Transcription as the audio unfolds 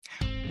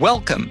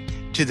Welcome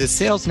to the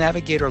Sales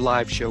Navigator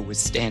Live Show with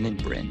Stan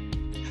and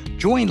Bryn.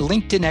 Join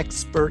LinkedIn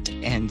expert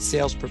and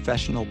sales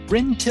professional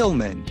Bryn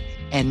Tillman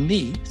and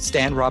me,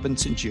 Stan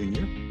Robinson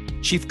Jr.,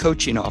 Chief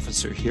Coaching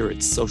Officer here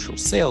at Social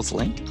Sales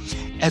Link,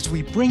 as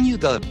we bring you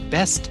the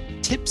best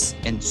tips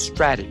and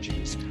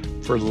strategies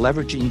for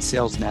leveraging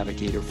Sales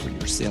Navigator for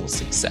your sales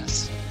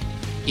success.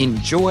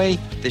 Enjoy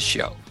the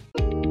show.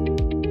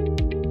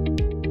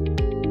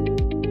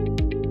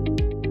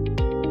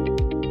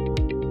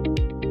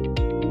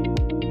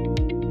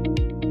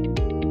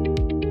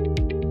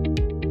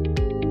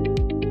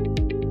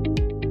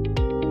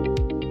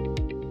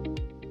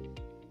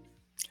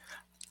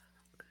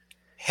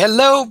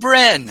 Hello,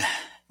 Bryn.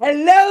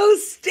 Hello,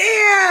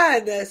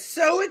 Stan.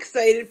 So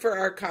excited for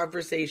our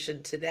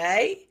conversation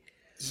today.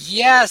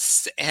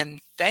 Yes, and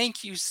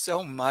thank you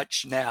so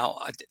much.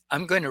 Now,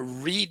 I'm going to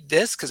read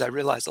this because I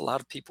realize a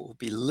lot of people will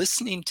be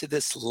listening to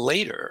this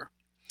later.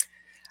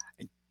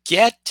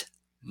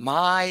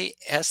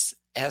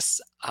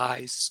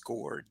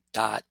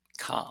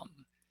 GetMySSIScore.com.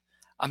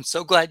 I'm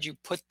so glad you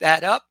put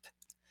that up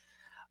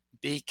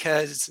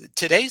because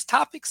today's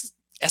topic's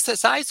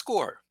SSI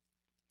score.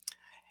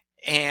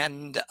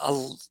 And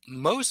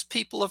most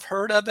people have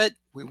heard of it.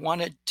 We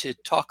wanted to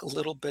talk a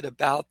little bit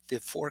about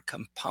the 4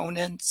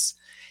 components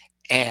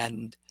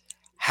and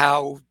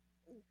how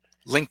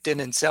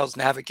LinkedIn and Sales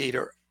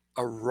Navigator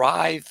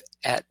arrive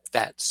at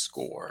that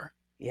score.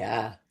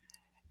 Yeah.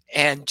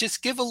 And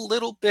just give a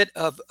little bit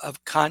of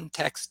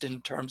context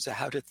in terms of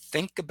how to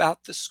think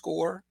about the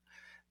score,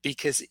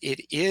 because it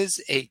is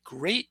a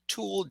great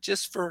tool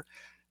just for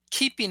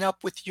keeping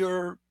up with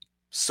your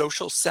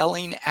social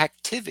selling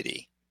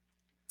activity.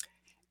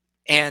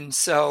 And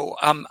so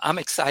I'm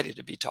excited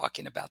to be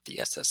talking about the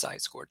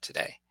SSI score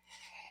today.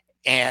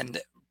 And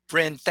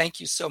Bryn, thank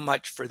you so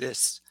much for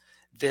this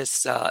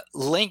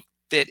link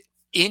that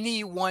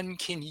anyone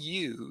can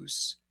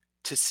use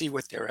to see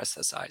what their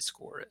SSI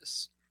score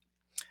is.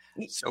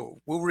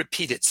 So we'll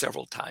repeat it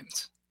several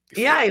times.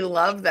 Yeah, I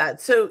love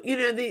that. So,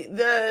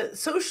 the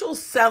social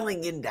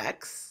selling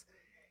index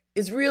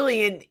is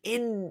really an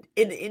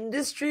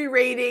industry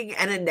rating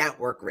and a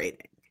network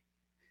rating.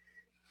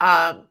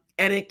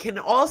 And it can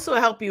also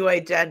help you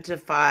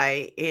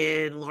identify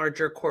in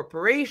larger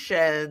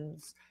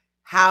corporations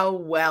how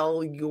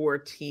well your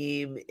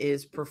team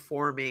is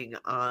performing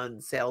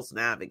on Sales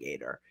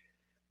Navigator.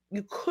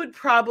 You could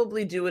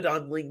probably do it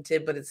on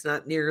LinkedIn, but it's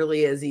not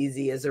nearly as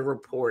easy as a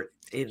report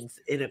in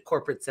a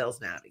corporate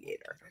Sales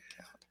Navigator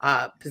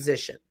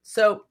position.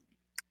 So,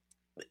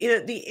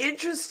 the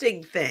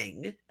interesting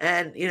thing,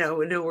 and, we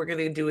know we're going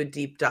to do a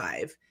deep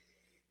dive,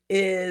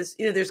 is,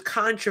 there's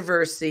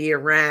controversy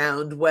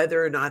around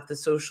whether or not the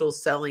social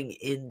selling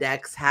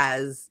index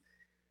has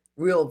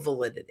real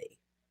validity.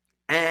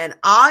 And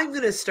I'm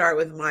going to start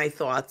with my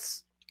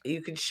thoughts.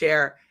 You can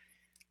share.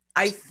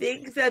 I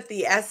think that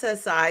the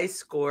SSI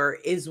score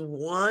is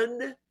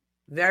one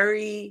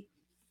very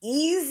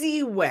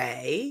easy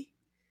way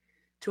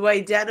to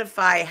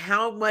identify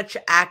how much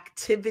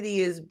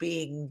activity is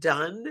being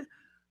done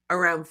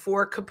around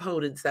 4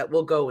 components that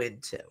we'll go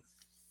into.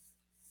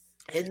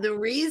 And the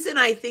reason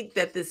I think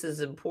that this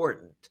is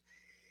important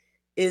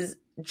is,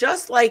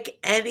 just like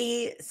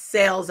any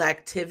sales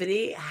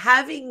activity,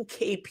 having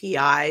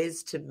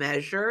KPIs to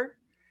measure,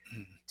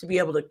 to be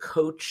able to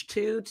coach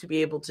to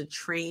be able to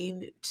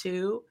train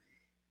to,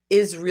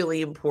 is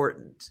really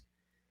important.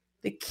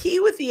 The key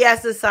with the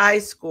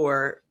SSI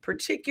score,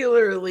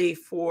 particularly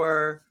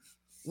for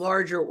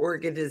larger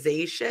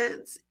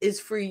organizations,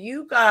 is for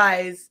you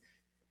guys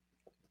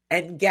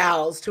and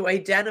gals to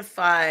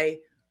identify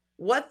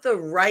what the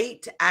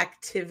right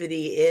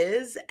activity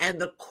is and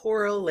the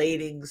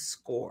correlating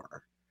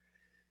score.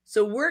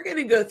 So we're going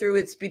to go through,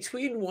 it's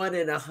between 1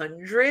 and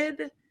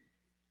 100.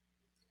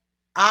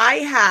 I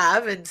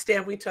have, and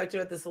Stan, we talked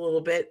about this a little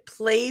bit,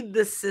 played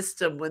the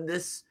system when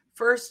this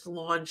first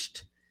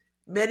launched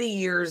many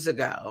years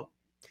ago.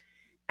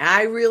 And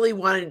I really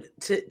wanted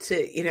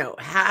to,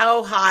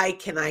 how high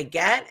can I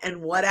get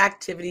and what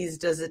activities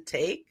does it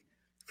take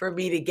for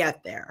me to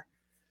get there?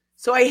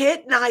 So I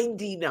hit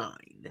 99.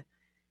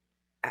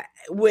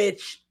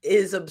 Which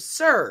is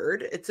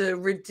absurd. It's a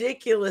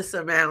ridiculous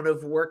amount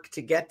of work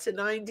to get to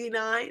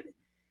 99.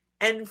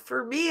 And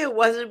for me, it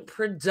wasn't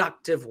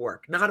productive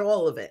work. Not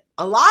all of it.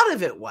 A lot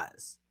of it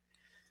was.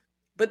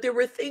 But there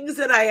were things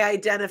that I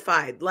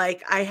identified.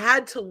 Like, I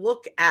had to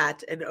look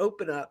at and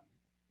open up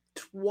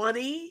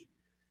 20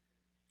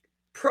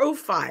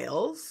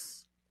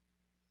 profiles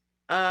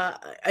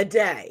a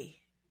day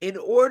in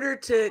order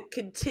to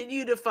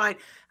continue to find.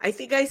 I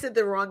think I said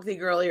the wrong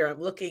thing earlier.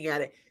 I'm looking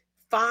at it.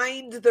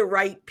 Find the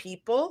right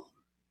people.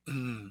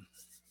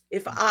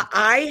 If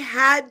I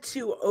had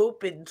to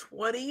open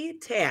 20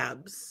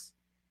 tabs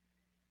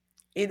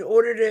in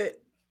order to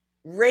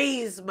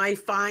raise my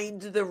find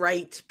the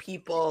right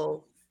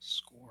people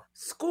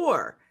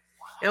score.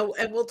 Wow.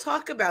 And we'll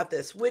talk about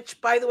this, which,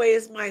 by the way,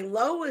 is my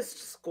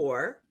lowest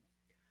score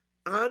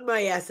on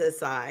my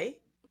SSI.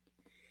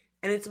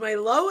 And it's my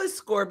lowest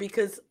score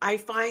because I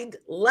find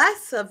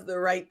less of the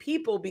right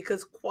people,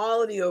 because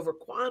quality over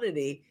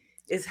quantity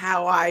is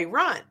how I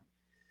run.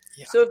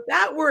 Yeah. So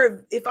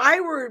if I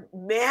were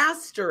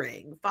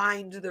mastering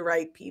find the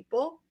right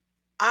people,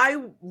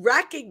 I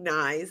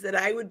recognize that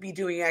I would be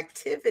doing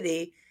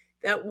activity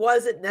that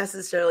wasn't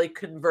necessarily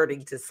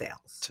converting to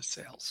sales. To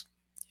sales.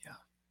 Yeah.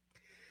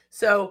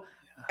 So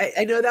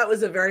I know that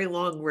was a very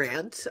long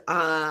rant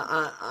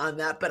on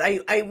that, but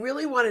I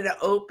really wanted to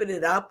open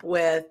it up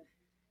with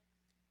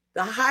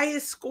the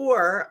highest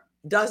score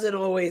doesn't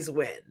always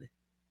win.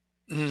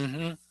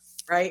 Mm-hmm.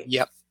 Right?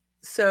 Yep.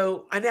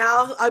 So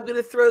now I'm going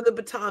to throw the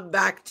baton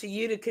back to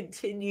you to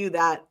continue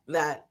that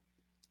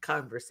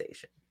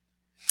conversation.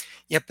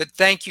 Yeah, but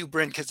thank you,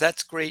 Bryn, because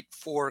that's great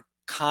for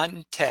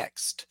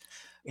context.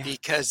 Yeah.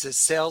 Because as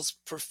sales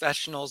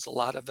professionals, a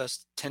lot of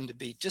us tend to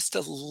be just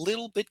a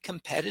little bit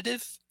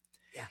competitive.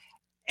 Yeah.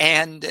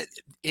 And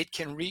it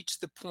can reach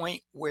the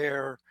point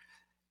where,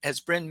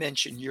 as Bryn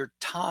mentioned, your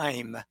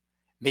time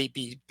may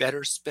be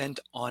better spent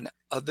on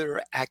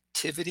other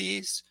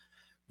activities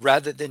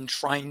rather than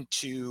trying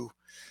to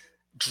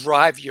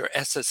drive your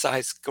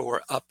SSI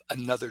score up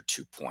another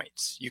 2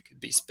 points. You could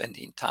be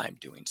spending time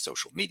doing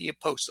social media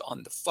posts,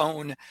 on the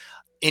phone,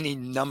 any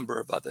number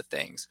of other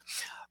things.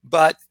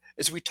 But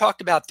as we talked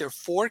about, there are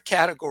 4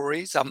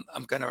 categories. I'm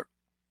going to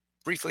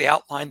briefly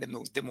outline them,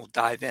 then we'll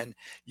dive in.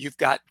 You've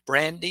got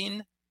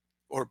branding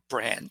or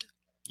brand,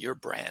 your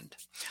brand.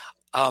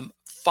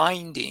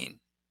 Finding,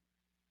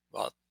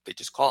 well, they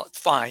just call it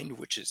find,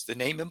 which is the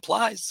name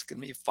implies it's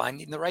going to be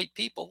finding the right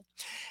people.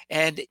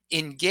 And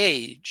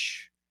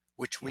engage,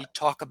 which we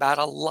talk about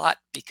a lot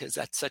because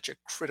that's such a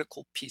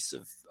critical piece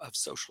of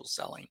social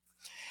selling.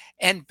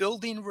 And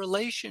building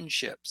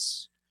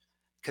relationships,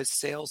 because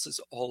sales is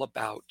all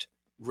about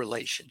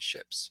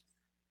relationships.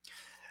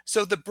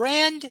 So the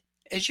brand,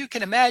 as you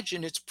can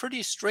imagine, it's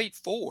pretty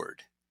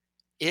straightforward.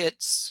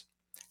 It's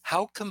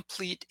how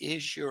complete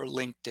is your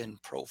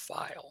LinkedIn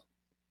profile?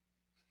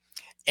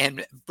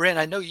 And Bryn,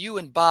 I know you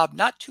and Bob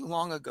not too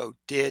long ago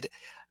did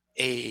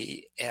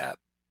a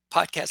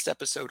podcast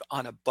episode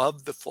on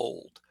above the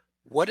fold.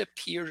 What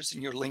appears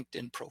in your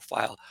LinkedIn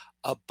profile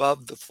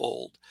above the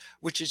fold,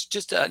 which is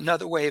just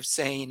another way of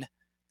saying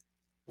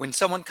when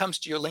someone comes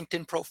to your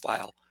LinkedIn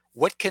profile,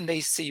 what can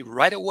they see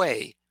right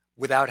away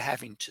without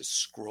having to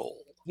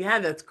scroll? Yeah,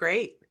 that's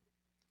great.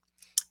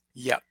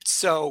 Yep.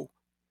 So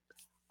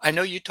I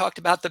know you talked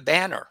about the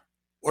banner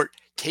or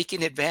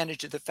taking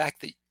advantage of the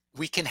fact that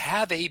we can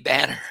have a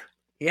banner.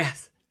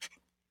 Yes.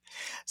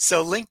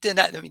 So LinkedIn,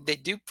 I mean, they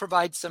do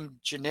provide some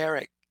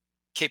generic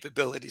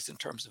capabilities in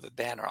terms of a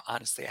banner.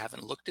 Honestly, I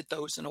haven't looked at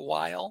those in a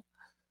while.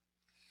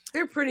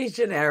 They're pretty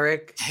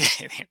generic.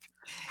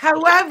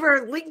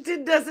 However,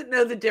 LinkedIn doesn't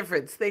know the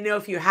difference. They know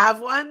if you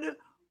have one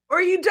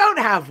or you don't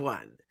have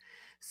one.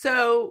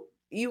 So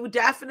you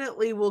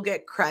definitely will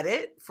get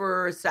credit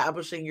for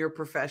establishing your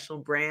professional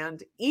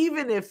brand,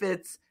 even if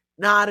it's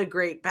not a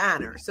great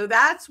banner. So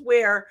that's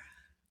where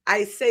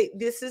I say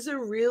this is a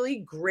really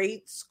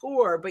great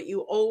score, but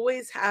you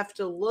always have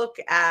to look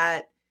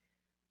at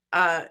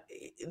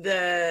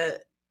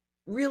the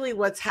really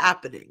what's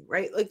happening,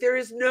 right? Like there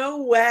is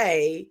no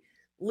way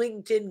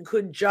LinkedIn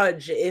could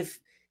judge if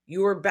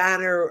your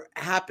banner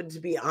happened to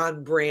be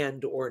on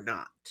brand or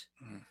not.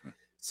 Mm-hmm.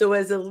 So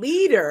as a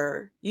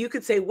leader, you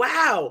could say,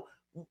 wow,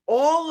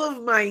 all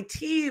of my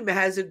team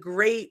has a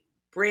great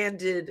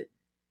branded,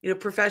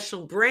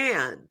 professional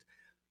brand,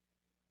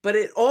 but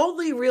it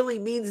only really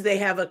means they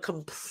have a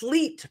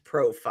complete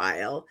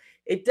profile.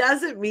 It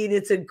doesn't mean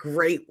it's a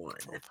great one.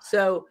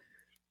 So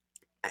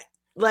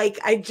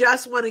I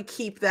just want to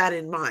keep that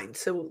in mind.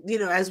 So,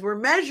 as we're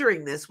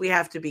measuring this, we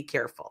have to be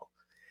careful.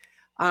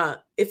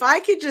 If I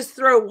could just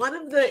throw one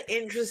of the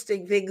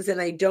interesting things, and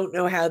I don't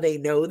know how they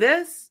know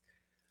this,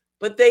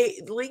 but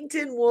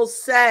LinkedIn will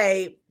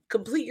say,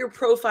 complete your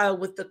profile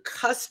with the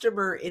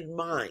customer in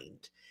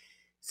mind.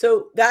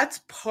 So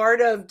that's part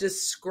of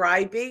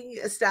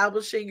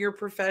establishing your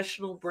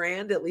professional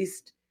brand. At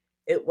least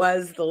it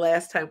was the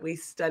last time we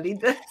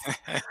studied this.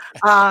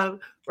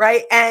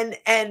 Right.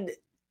 And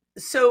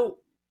so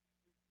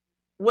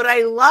what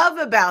I love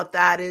about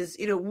that is,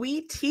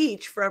 we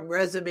teach from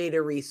resume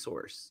to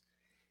resource.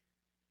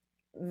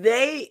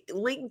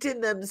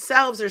 LinkedIn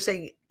themselves are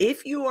saying,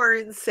 if you are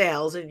in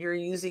sales and you're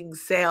using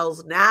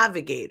Sales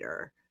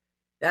Navigator,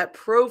 that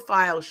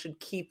profile should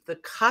keep the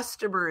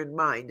customer in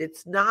mind.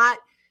 It's not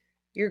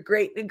your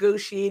great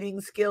negotiating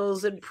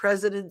skills and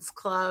President's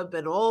Club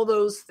and all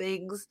those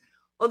things.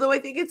 Although I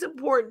think it's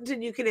important,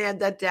 and you can add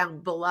that down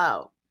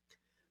below.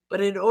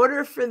 But in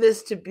order for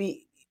this to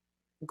be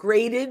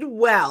graded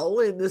well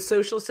in the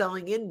social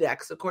selling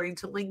index, according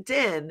to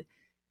LinkedIn,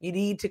 you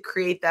need to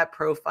create that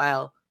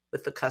profile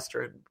with the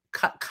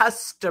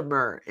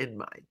customer in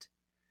mind.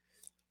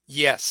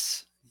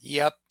 Yes.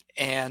 Yep.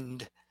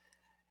 And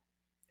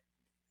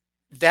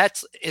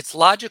it's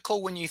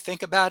logical when you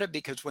think about it,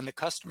 because when the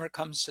customer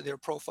comes to their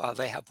profile,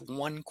 they have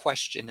one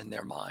question in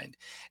their mind,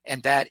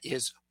 and that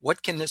is,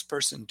 what can this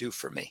person do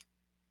for me?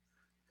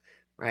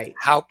 Right.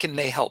 How can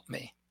they help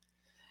me?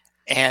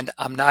 And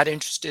I'm not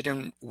interested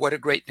in what a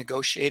great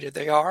negotiator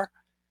they are,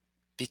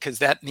 because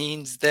that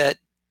means that,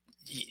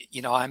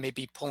 I may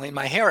be pulling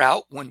my hair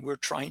out when we're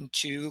trying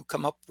to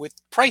come up with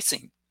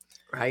pricing.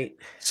 Right.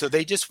 So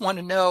they just want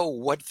to know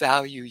what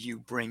value you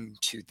bring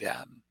to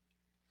them.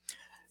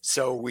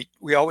 So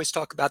we always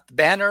talk about the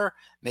banner,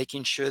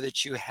 making sure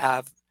that you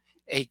have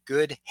a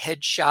good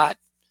headshot,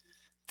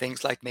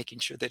 things like making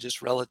sure that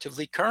it's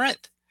relatively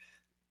current.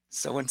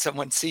 So when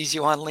someone sees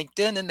you on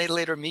LinkedIn and they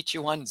later meet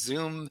you on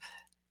Zoom,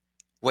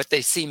 what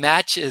they see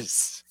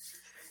matches.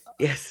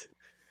 Yes.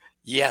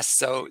 Yes,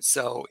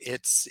 so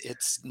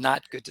it's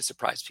not good to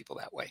surprise people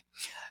that way.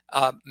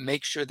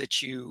 Make sure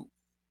that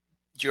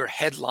your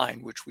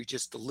headline, which we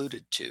just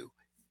alluded to,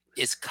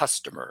 is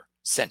customer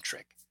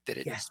centric, that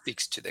it Yes.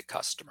 speaks to the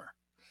customer.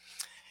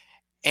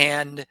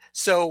 And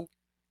so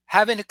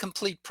having a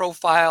complete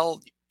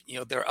profile,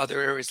 there are other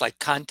areas like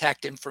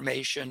contact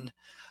information.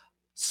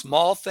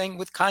 Small thing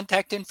with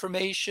contact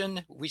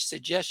information, we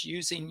suggest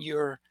using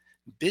your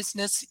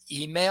business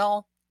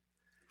email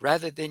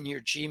rather than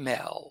your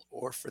Gmail,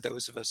 or for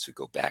those of us who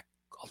go back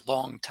a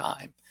long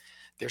time,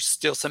 there's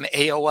still some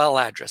AOL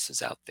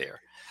addresses out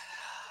there.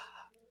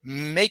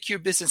 Make your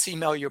business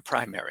email your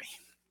primary.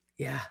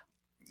 Yeah.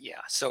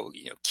 Yeah. So,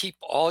 keep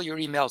all your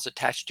emails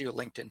attached to your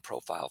LinkedIn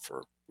profile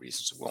for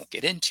reasons we won't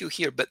get into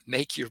here, but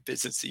make your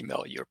business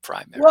email your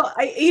primary. Well,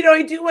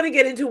 I do want to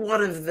get into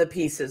one of the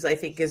pieces I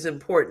think is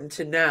important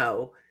to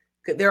know.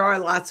 There are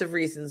lots of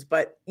reasons,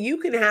 but you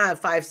can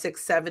have 5,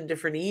 6, 7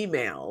 different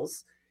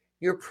emails.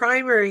 Your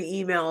primary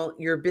email,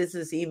 your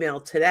business email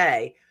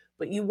today,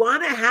 but you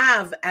want to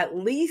have at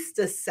least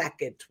a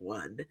second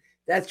one.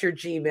 That's your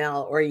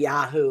Gmail or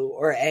Yahoo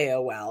or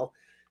AOL.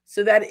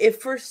 So that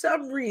if for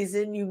some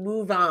reason you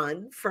move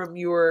on from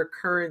your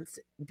current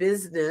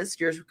business,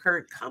 your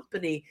current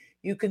company,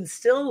 you can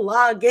still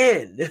log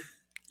in.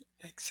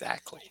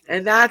 Exactly.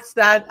 And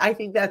I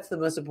think that's the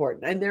most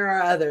important. And there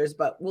are others,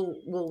 but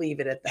we'll leave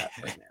it at that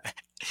for now.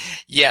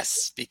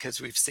 Yes, because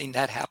we've seen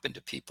that happen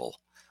to people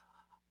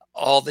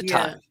all the Yeah.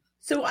 time.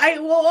 So I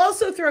will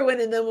also throw in,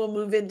 and then we'll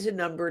move into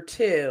number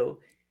 2.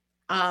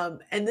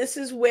 And this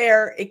is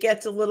where it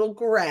gets a little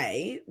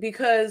gray,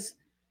 because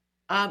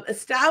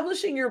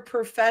establishing your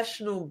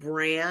professional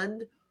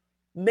brand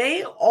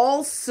may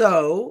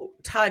also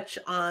touch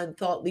on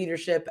thought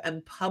leadership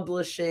and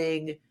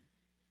publishing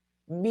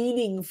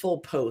meaningful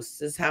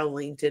posts, is how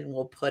LinkedIn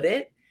will put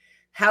it.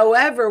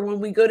 However, when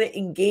we go to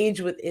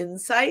engage with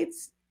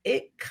insights,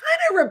 it kind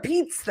of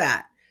repeats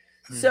that.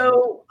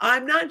 So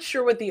I'm not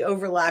sure what the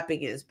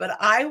overlapping is, but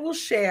I will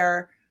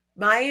share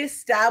my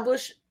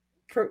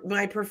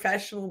my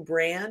professional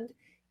brand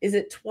is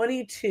at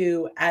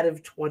 22 out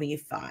of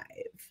 25.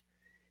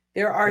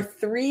 There are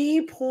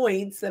 3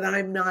 points that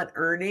I'm not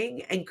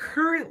earning, and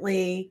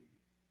currently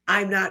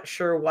I'm not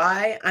sure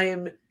why. I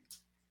am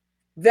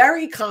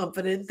very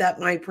confident that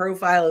my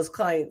profile is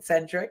client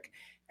centric,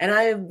 and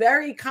I am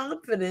very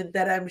confident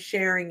that I'm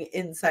sharing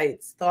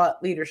insights,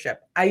 thought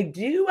leadership. I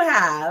do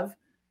have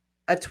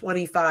a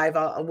 25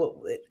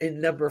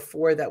 in number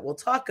 4 that we'll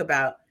talk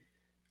about,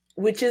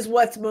 which is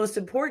what's most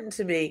important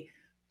to me.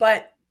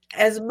 But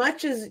as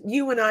much as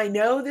you and I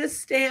know this,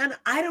 Stan,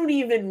 I don't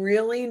even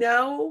really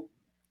know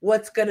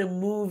what's going to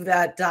move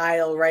that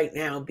dial right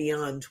now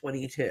beyond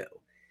 22.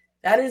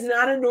 That is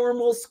not a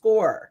normal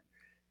score.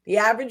 The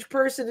average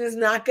person is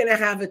not going to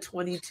have a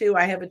 22.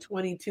 I have a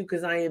 22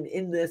 because I am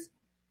in this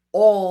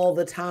all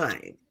the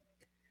time.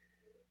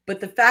 But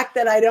the fact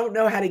that I don't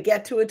know how to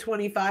get to a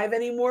 25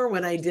 anymore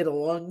when I did a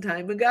long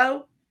time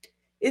ago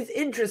is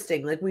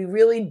interesting. Like, we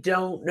really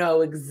don't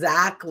know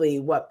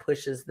exactly what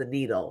pushes the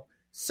needle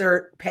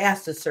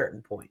past a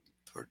certain point.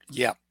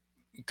 Yeah,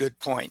 good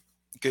point.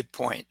 Good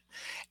point.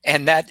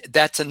 And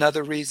that's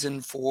another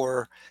reason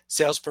for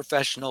sales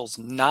professionals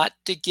not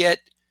to get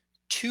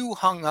too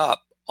hung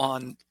up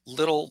on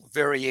little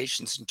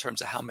variations in terms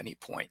of how many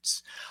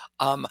points.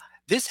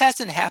 This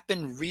hasn't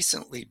happened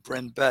recently,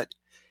 Bryn, but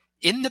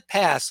in the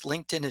past,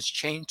 LinkedIn has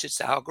changed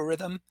its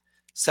algorithm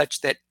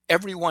such that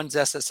everyone's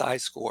SSI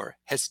score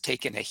has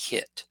taken a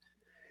hit.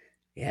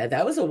 Yeah,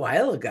 that was a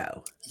while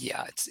ago.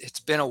 Yeah, it's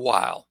been a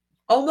while.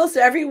 Almost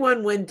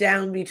everyone went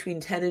down between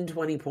 10 and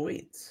 20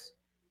 points.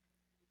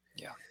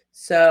 Yeah.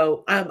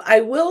 So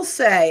I will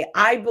say,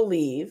 I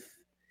believe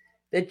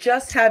that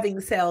just having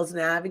Sales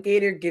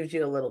Navigator gives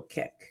you a little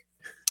kick.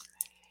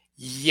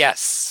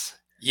 Yes.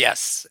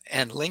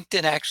 And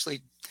LinkedIn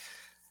actually,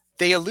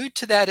 they allude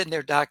to that in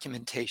their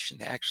documentation.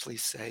 They actually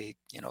say,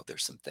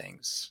 there's some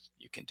things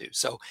you can do.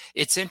 So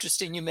it's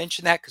interesting you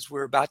mentioned that, because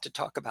we're about to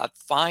talk about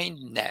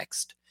Find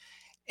next.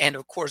 And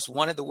of course,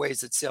 one of the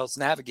ways that Sales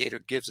Navigator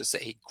gives us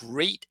a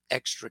great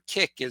extra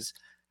kick is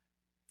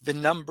the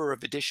number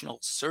of additional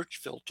search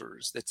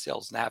filters that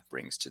Sales Nav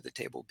brings to the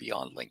table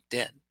beyond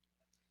LinkedIn.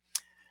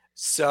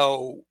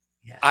 So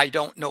yeah. I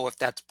don't know if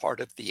that's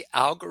part of the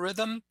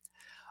algorithm,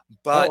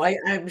 but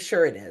I'm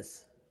sure it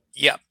is.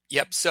 Yep.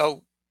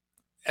 So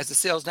as a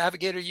Sales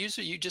Navigator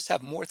user, you just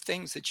have more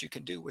things that you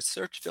can do with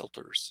search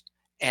filters,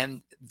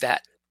 and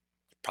that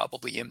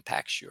probably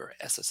impacts your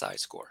SSI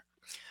score.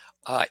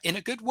 in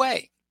a good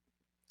way.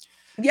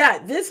 Yeah,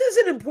 this is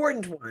an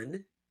important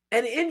one.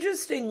 And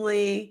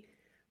interestingly,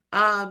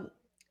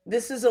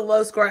 this is a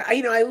low score.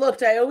 I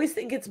looked, I always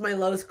think it's my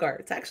low score.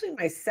 It's actually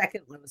my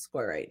second low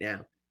score right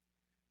now.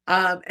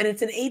 And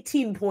it's an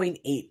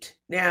 18.8.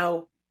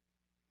 Now,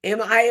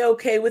 am I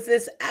okay with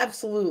this?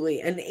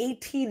 Absolutely. An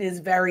 18 is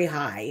very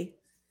high,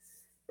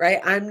 right?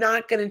 I'm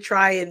not going to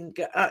try and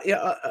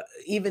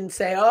even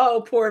say,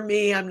 oh, poor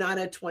me, I'm not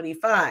at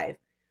 25.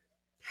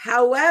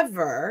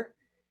 However,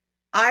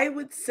 I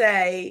would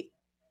say,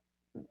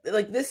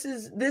 like, this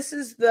is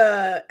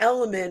the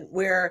element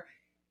where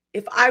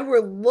if I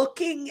were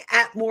looking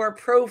at more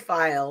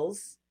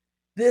profiles,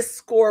 this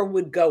score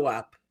would go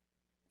up.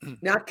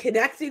 Not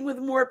connecting with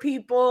more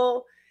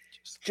people,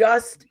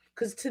 just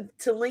because to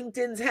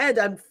LinkedIn's head,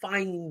 I'm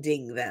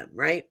finding them,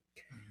 right?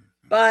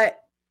 But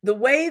the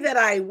way that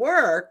I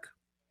work,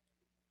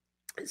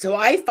 so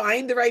I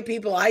find the right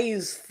people. I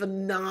use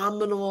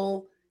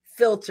phenomenal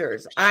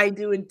filters. I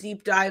do a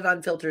deep dive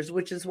on filters,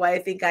 which is why I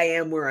think I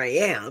am where I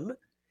am.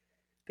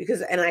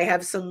 And I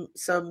have some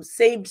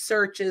saved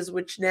searches,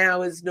 which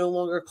now is no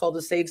longer called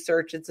a saved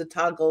search. It's a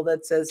toggle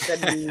that says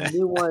send me a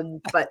new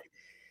one. But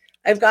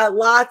I've got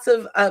lots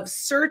of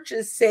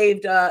searches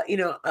saved,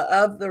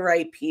 of the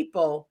right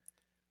people.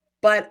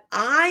 But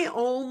I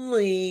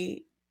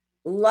only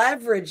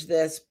leverage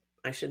this,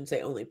 I shouldn't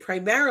say only,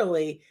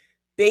 primarily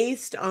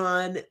based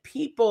on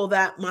people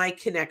that my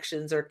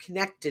connections are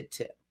connected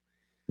to.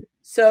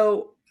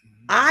 So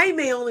I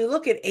may only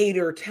look at 8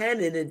 or 10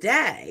 in a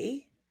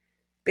day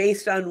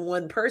based on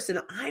one person.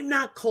 I'm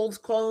not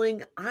cold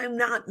calling. I'm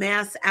not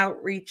mass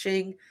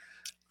outreaching.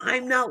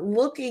 I'm not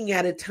looking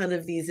at a ton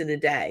of these in a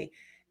day.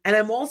 And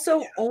I'm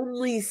also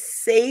only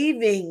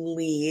saving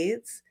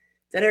leads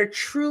that are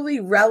truly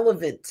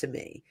relevant to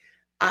me.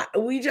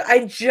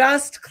 I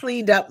just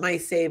cleaned up my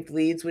saved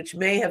leads, which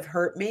may have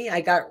hurt me.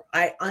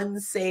 I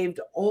unsaved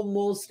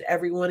almost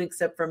everyone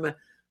except from a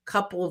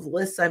couple of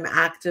lists I'm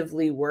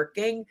actively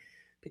working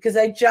because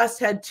I just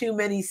had too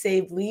many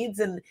saved leads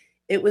and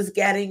it was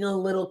getting a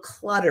little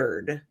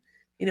cluttered.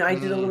 I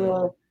did a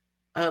little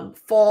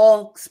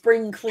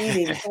spring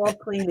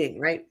cleaning,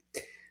 right?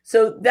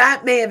 So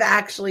that may have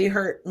actually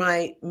hurt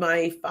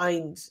my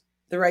find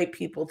the right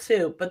people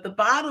too. But the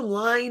bottom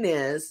line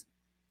is,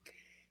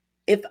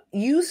 if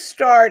you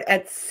start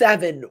at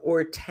 7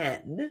 or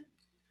 10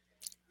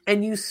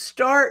 and you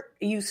start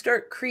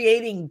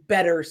creating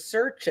better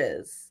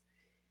searches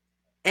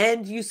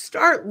and you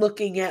start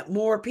looking at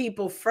more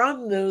people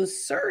from those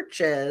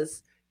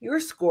searches, your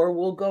score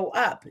will go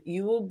up.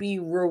 You will be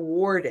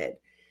rewarded.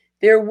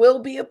 There will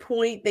be a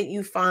point that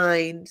you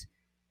find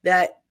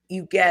that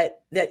you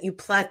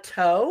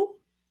plateau,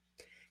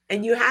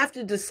 and you have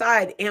to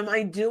decide, am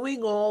I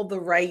doing all the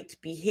right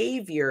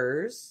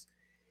behaviors?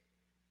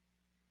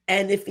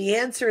 And if the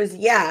answer is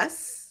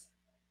yes,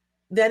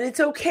 then it's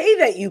okay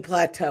that you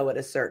plateau at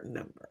a certain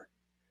number.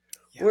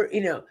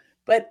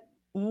 But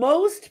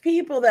most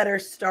people that are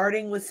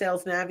starting with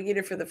Sales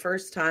Navigator for the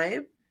first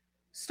time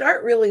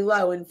start really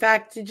low. In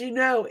fact, did you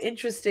know,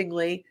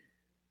 interestingly,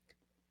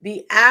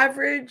 the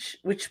average,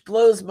 which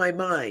blows my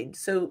mind.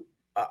 So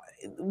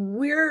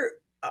we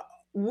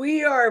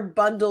are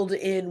bundled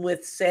in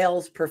with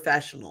sales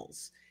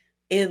professionals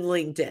in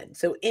LinkedIn.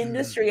 So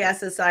industry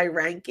SSI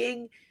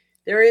ranking,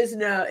 there is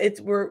no,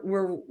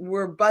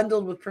 we're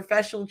bundled with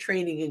professional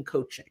training and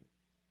coaching.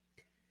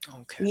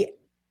 Okay. The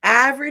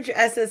average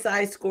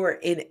SSI score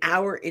in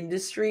our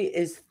industry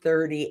is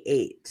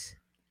 38.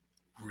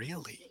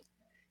 Really?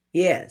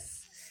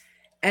 Yes.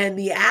 And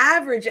the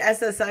average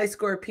SSI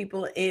score of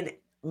people in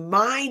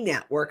my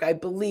network, I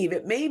believe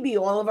it may be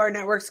all of our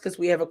networks because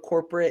we have a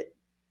corporate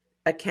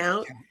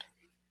account,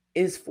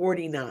 is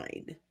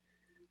 49.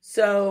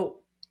 So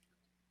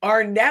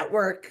our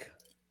network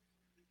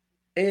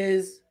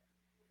is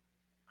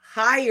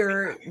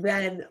higher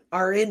than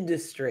our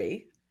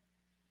industry,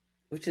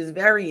 which is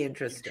very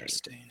interesting.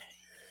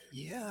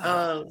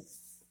 Yeah.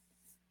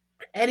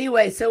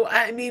 Anyway, so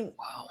I mean,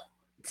 wow.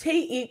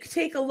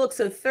 Take a look.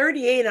 So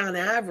 38 on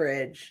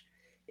average.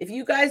 If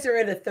you guys are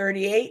at a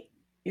 38,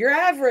 you're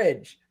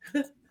average.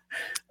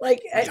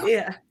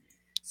 Yeah.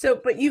 So,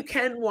 but you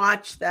can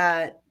watch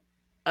that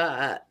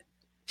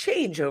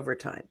change over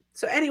time.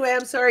 So anyway,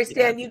 I'm sorry,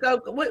 Stan, you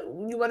go. What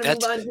you want to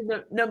move on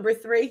to number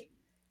 3?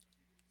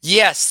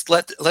 Yes,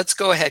 let's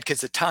go ahead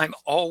because the time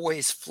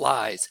always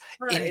flies.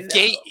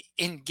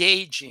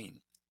 Engaging.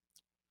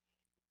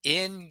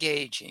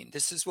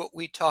 This is what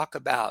we talk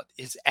about,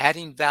 is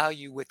adding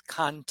value with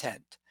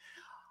content.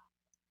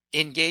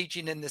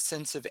 Engaging in the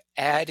sense of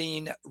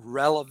adding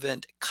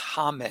relevant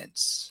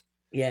comments.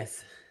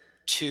 Yes.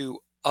 To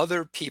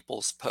other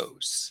people's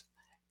posts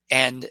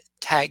and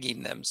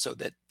tagging them so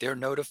that they're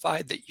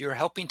notified that you're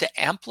helping to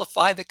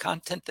amplify the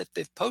content that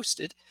they've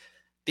posted,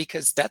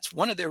 because that's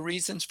one of their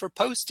reasons for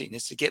posting,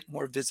 is to get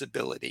more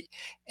visibility.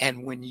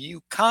 And when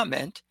you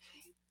comment,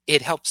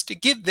 it helps to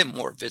give them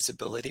more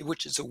visibility,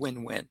 which is a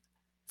win-win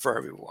for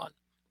everyone.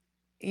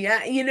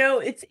 Yeah,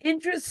 it's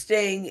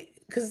interesting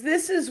because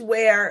this is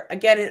where,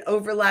 again, it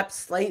overlaps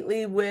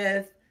slightly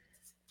with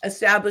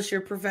establish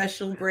your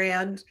professional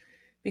brand,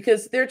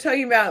 because they're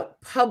talking about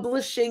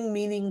publishing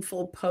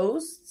meaningful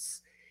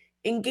posts.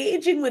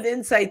 Engaging with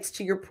insights,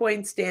 to your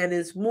point, Stan,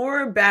 is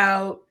more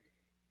about,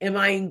 am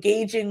I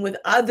engaging with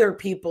other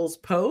people's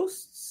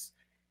posts?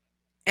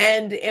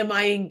 And am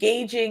I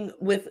engaging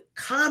with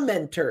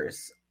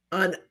commenters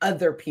on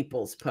other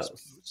people's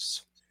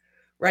posts?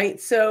 Right?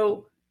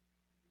 So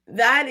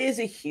that is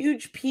a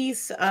huge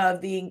piece of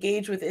the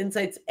engage with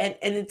insights. And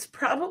it's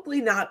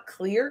probably not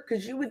clear,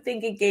 because you would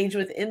think engage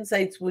with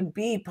insights would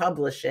be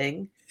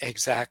publishing.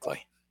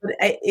 Exactly. But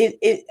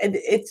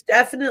it's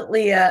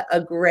definitely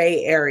a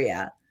gray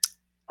area.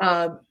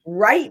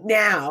 Right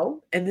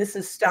now, and this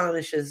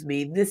astonishes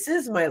me, this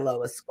is my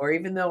lowest score,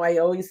 even though I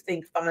always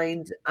think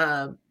find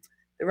the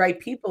right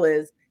people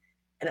is.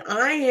 And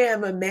I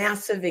am a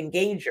massive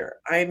engager.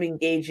 I'm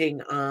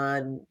engaging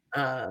on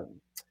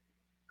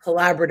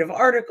collaborative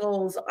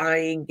articles. I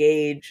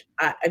engage,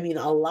 I mean,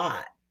 a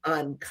lot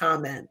on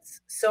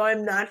comments. So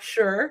I'm not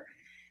sure.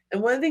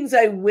 And one of the things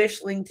I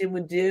wish LinkedIn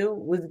would do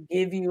was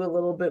give you a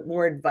little bit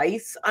more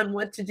advice on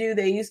what to do.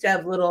 They used to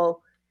have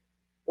little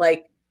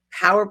like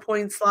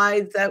PowerPoint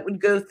slides that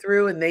would go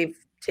through, and they've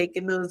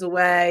taken those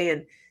away.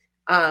 And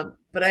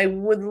but I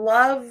would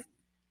love,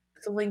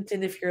 to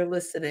LinkedIn, if you're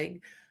listening,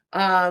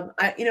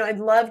 I'd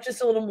love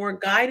just a little more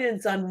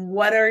guidance on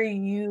what are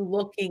you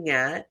looking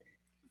at,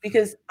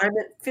 because I'm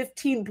at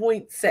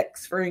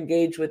 15.6 for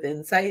engage with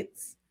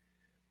insights.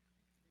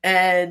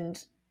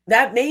 And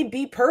that may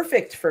be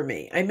perfect for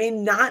me. I may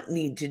not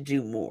need to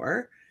do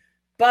more,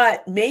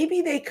 but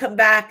maybe they come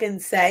back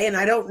and say, and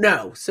I don't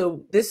know.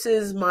 So this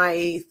is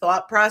my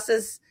thought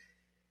process.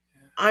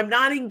 I'm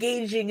not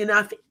engaging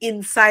enough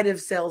inside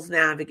of Sales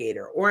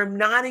Navigator, or I'm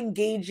not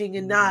engaging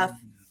enough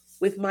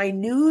with my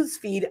news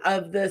feed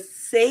of the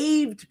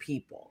saved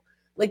people.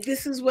 Like,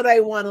 this is what I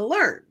want to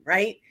learn,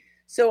 right?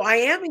 So I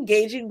am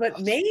engaging, but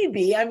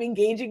maybe I'm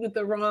engaging with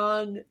the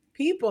wrong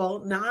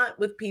people, not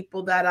with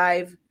people that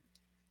I've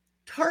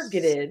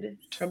targeted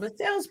from a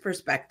sales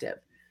perspective.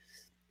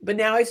 But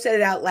now I've said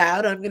it out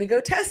loud, I'm going to go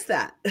test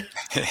that.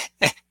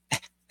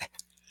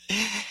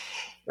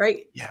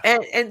 Right? Yeah.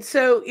 And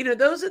so,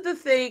 those are the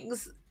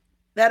things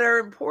that are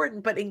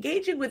important, but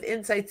engaging with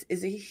insights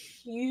is a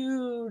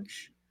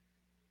huge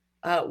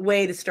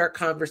way to start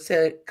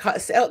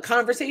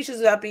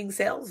conversations about being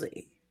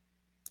salesy.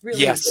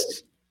 Really yes.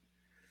 good.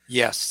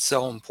 Yes.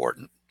 So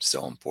important.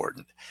 So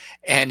important.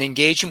 And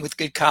engaging with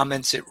good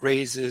comments, it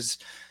raises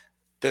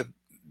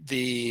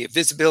the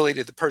visibility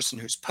to the person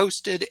who's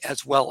posted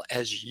as well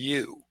as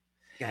you.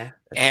 Yeah.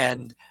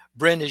 And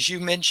Bryn, as you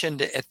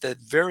mentioned at the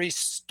very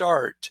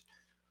start,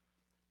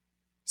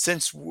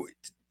 since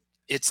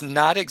it's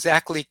not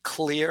exactly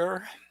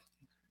clear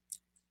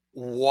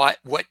what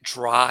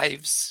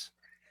drives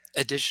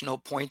additional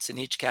points in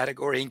each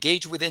category,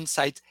 engage with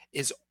insights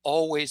is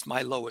always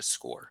my lowest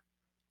score,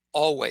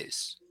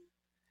 always.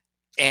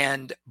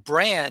 And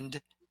brand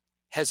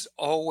has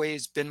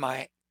always been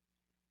my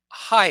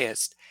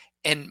highest,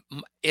 and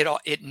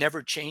it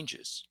never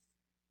changes.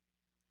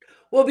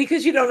 Well,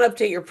 because you don't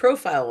update your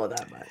profile all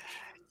that much.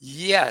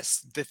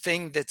 Yes, the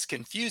thing that's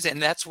confusing,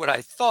 and that's what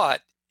I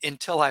thought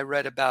until I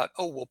read about,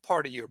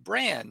 part of your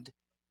brand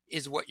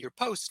is what you're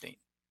posting.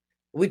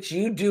 Which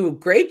you do a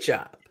great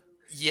job.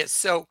 Yes,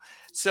 so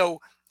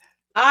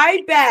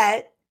I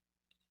bet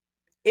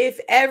if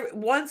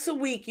once a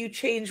week you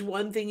change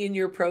one thing in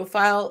your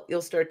profile,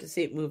 you'll start to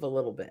see it move a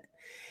little bit.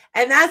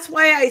 And that's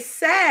why I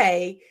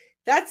say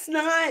that's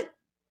not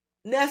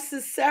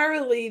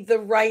necessarily the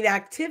right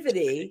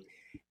activity.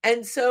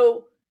 And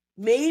so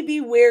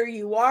maybe where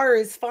you are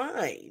is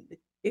fine.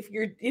 If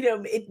you're,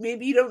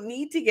 maybe you don't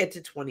need to get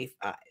to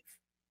 25.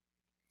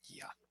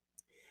 Yeah.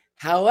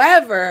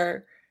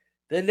 However,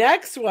 the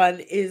next one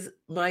is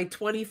my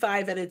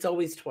 25, and it's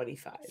always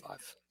 25,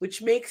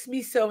 which makes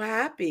me so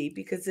happy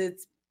because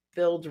it's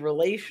build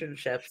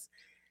relationships.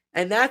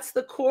 And that's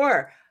the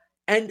core.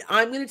 And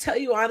I'm going to tell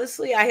you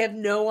honestly, I have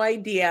no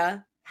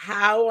idea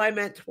how I'm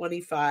at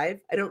 25.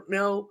 I don't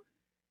know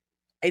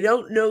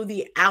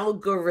the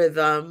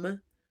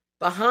algorithm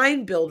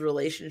behind build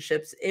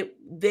relationships.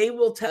 They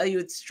will tell you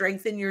it's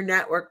strengthen your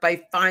network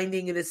by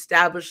finding and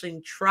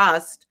establishing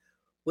trust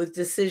with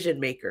decision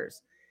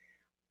makers.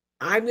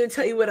 I'm going to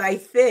tell you what I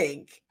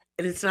think,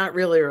 and it's not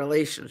really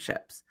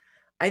relationships.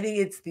 I think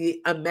it's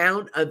the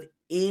amount of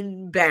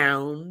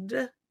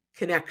inbound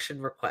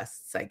connection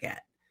requests I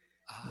get,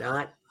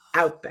 not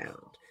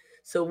outbound.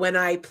 So when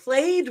I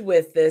played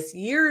with this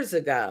years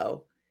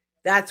ago,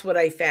 that's what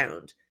I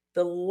found.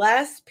 The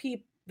less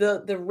people,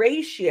 the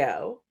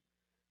ratio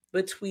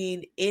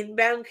between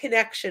inbound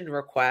connection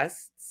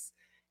requests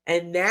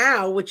and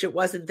now, which it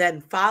wasn't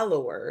then,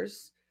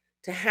 followers,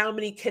 to how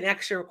many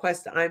connection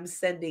requests I'm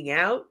sending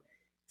out,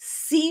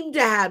 seem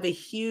to have a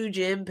huge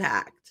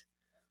impact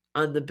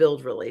on the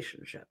build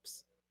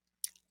relationships.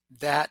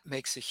 That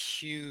makes a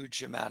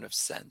huge amount of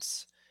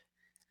sense.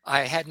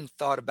 I hadn't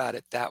thought about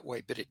it that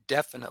way, but it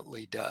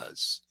definitely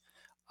does.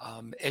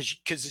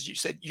 Because as you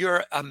said,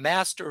 you're a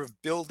master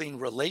of building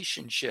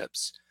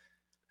relationships.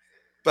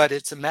 But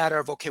it's a matter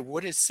of, okay,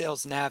 what is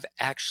Sales Nav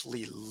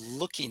actually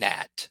looking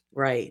at?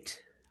 Right.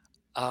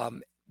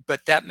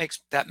 But that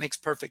makes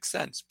perfect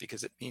sense,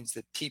 because it means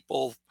that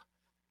people,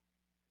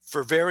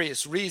 for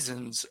various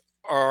reasons,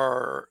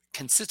 are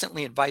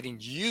consistently inviting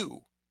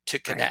you to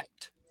Right.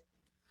 connect,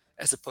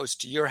 as opposed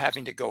to you're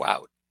having to go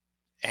out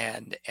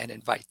and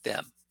invite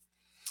them.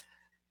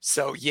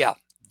 So yeah,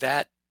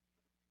 that's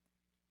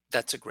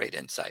a great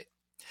insight.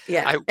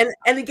 Yeah.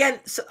 And again,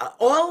 so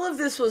all of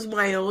this was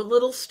my own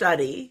little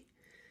study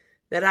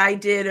that I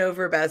did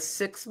over about a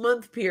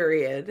 6-month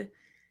period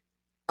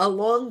a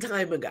long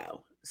time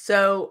ago.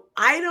 So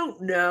I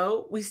don't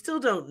know. We still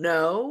don't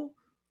know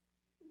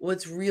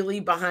what's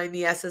really behind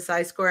the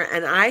SSI score.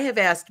 And I have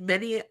asked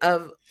many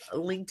of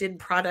LinkedIn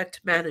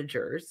product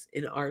managers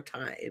in our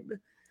time,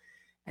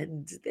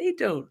 and they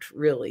don't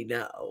really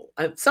know.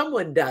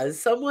 Someone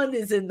does. Someone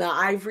is in the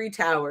ivory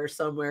tower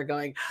somewhere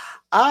going,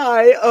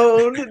 I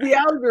own the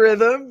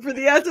algorithm for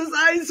the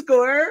SSI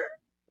score.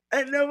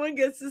 And no one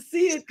gets to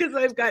see it because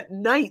I've got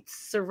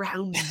knights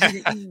surrounding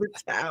the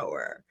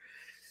tower.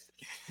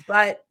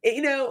 But,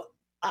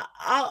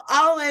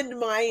 I'll end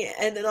my,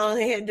 and then I'll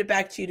hand it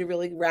back to you to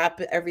really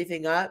wrap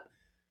everything up.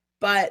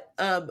 But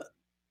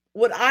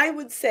what I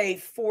would say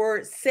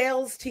for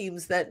sales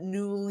teams that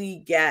newly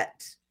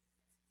get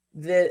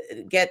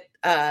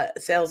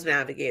Sales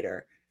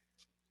Navigator,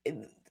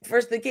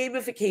 first, the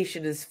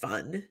gamification is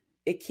fun.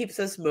 It keeps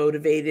us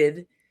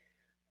motivated.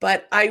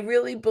 But I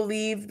really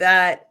believe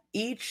that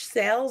each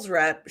sales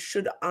rep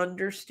should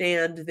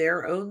understand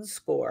their own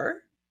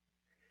score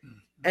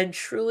and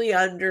truly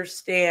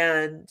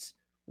understand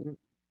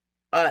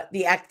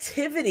the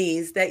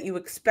activities that you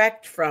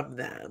expect from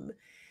them.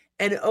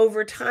 And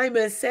over time,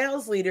 as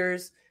sales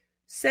leaders,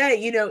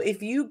 say,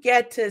 if you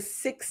get to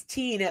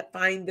 16 at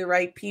Find the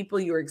Right People,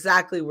 you're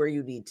exactly where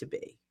you need to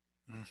be,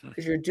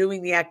 because you're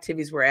doing the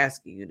activities we're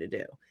asking you to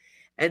do.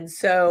 And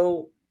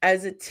so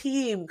as a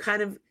team,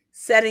 kind of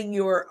setting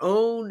your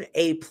own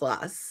A+,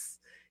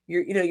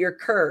 your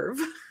curve,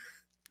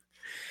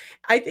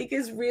 I think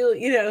is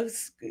really,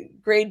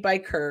 grade by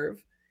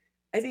curve,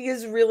 I think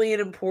is really an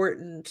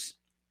important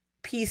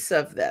piece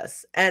of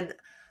this. And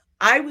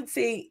I would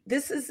say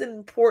this is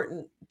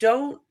important.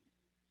 Don't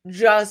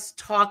just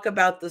talk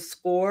about the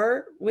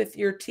score with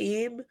your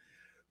team.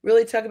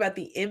 Really talk about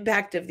the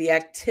impact of the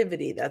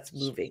activity that's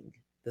moving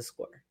the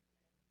score.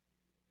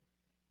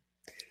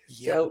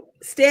 Yep. So,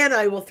 Stan,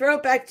 I will throw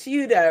it back to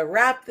you to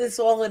wrap this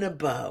all in a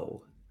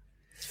bow.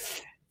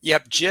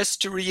 Yep.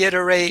 Just to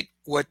reiterate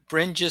what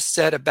Bryn just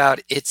said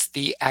about it's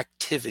the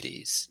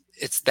activities.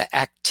 It's the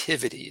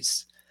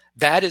activities.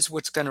 That is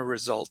what's going to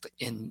result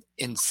in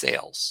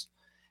sales.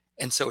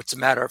 And so it's a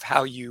matter of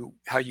how you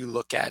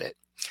look at it.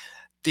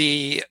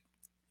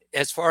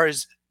 As far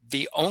as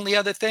the only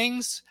other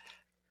things,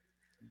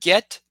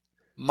 get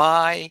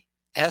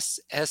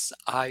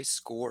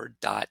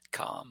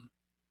myssiscore.com.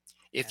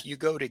 If you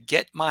go to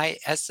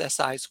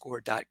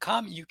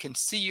getmyssiscore.com, you can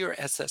see your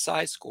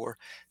SSI score,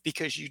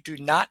 because you do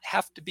not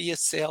have to be a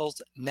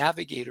Sales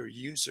Navigator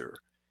user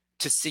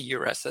to see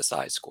your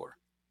SSI score.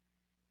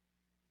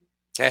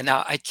 Okay,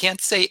 now I can't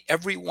say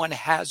everyone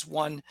has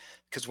one,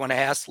 because when I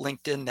asked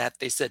LinkedIn that,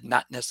 they said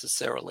not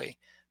necessarily,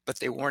 but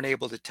they weren't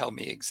able to tell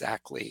me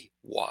exactly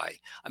why.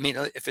 I mean,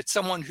 if it's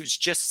someone who's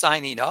just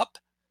signing up,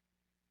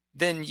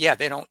 then yeah,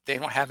 they don't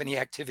have any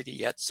activity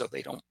yet, so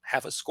they don't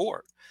have a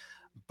score.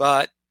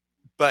 But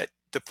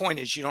the point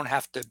is, you don't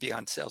have to be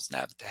on Sales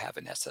Nav to have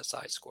an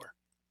SSI score.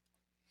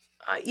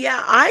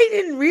 Yeah, I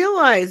didn't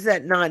realize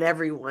that not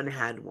everyone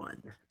had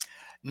one.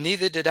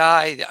 Neither did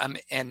I.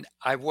 And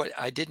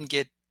I didn't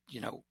get,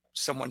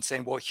 someone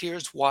saying, well,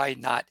 here's why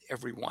not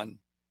everyone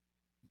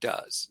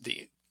does.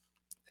 The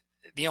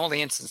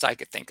only instance I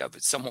could think of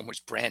is someone was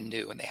brand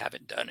new and they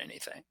haven't done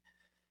anything.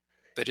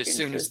 But as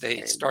soon as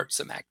they start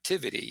some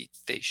activity,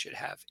 they should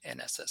have an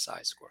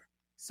SSI score.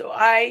 So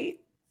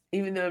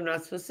even though I'm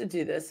not supposed to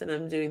do this, and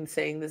I'm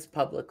saying this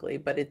publicly,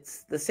 but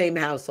it's the same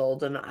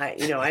household, and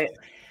I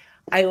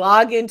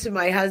log into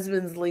my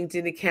husband's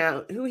LinkedIn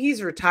account, who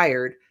he's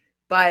retired,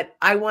 but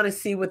I want to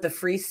see what the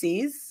free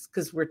sees,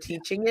 because we're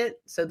teaching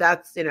it. So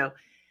that's,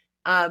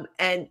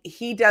 and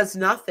he does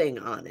nothing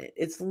on it.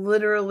 It's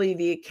literally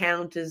the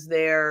account is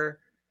there,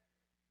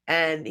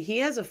 and he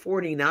has a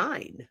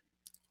 49.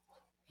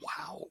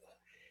 Wow.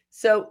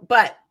 So,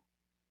 but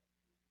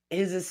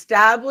his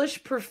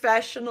established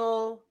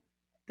professional,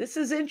 this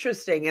is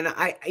interesting. And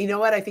you know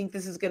what? I think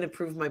this is going to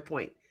prove my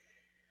point.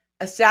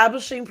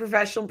 Establishing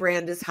professional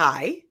brand is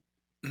high.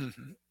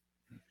 Mm-hmm.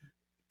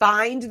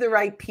 Find the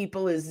right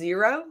people is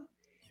 0.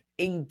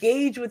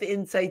 Engage with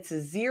insights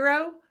is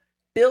 0.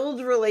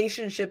 Build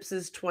relationships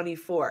is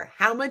 24.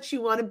 How much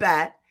you want to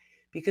bet?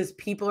 Because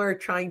people are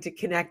trying to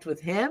connect with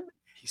him,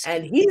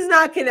 and he's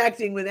not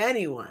connecting with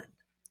anyone.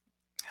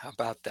 How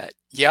about that?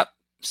 Yep.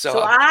 So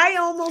I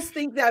almost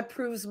think that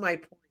proves my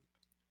point.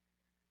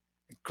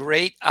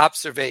 Great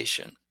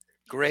observation.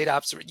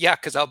 Yeah,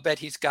 because I'll bet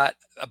he's got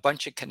a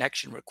bunch of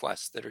connection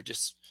requests that are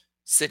just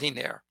sitting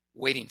there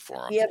waiting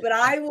for them. Yeah, but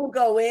I will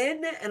go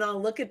in and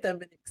I'll look at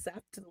them and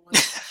accept the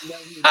ones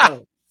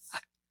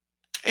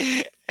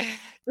that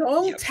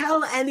don't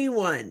tell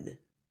anyone.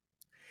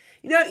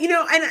 And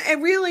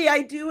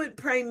I do it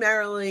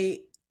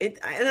primarily, and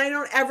I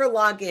don't ever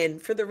log in,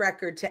 for the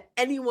record, to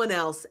anyone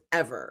else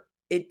ever.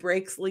 It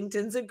breaks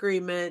LinkedIn's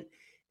agreement.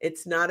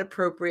 It's not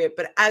appropriate.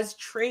 But as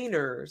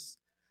trainers,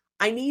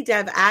 I need to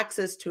have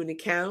access to an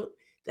account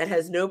that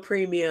has no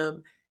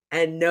premium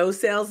and no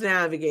Sales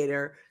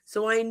Navigator,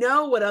 so I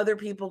know what other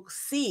people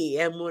see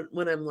and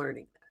when I'm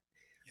learning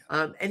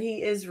that. And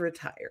he is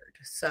retired.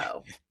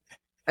 So,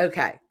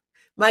 okay.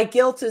 My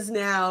guilt is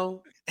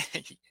now,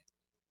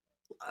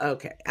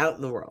 okay, out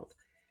in the world.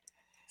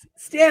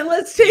 Stan,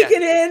 let's take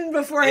it in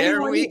before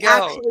anyone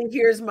actually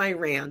hears my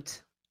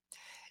rant.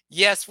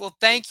 Yes, well,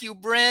 thank you,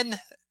 Bryn.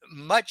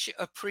 Much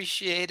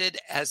appreciated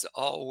as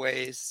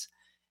always.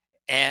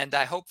 And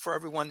I hope for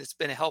everyone it's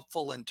been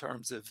helpful in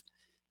terms of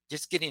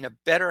just getting a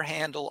better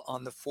handle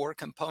on the 4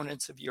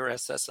 components of your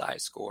SSI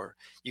score.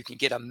 You can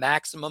get a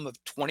maximum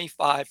of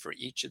 25 for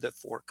each of the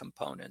 4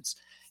 components.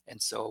 And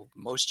so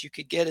most you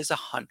could get is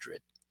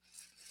 100.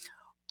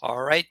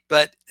 All right,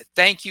 but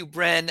thank you,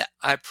 Bryn.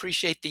 I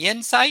appreciate the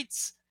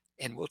insights,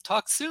 and we'll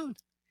talk soon.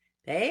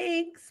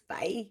 Thanks.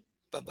 Bye.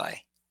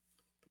 Bye-bye.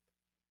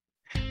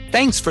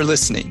 Thanks for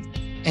listening.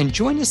 And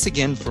join us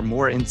again for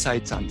more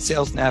insights on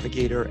Sales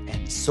Navigator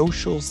and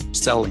social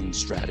selling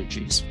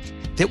strategies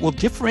that will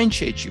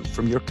differentiate you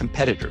from your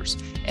competitors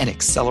and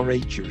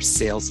accelerate your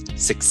sales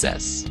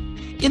success.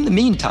 In the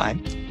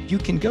meantime, you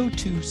can go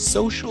to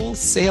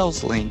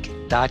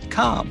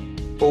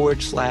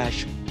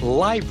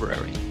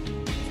socialsaleslink.com/library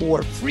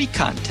for free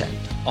content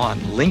on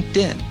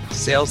LinkedIn,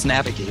 Sales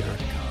Navigator,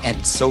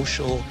 and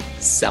social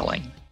selling.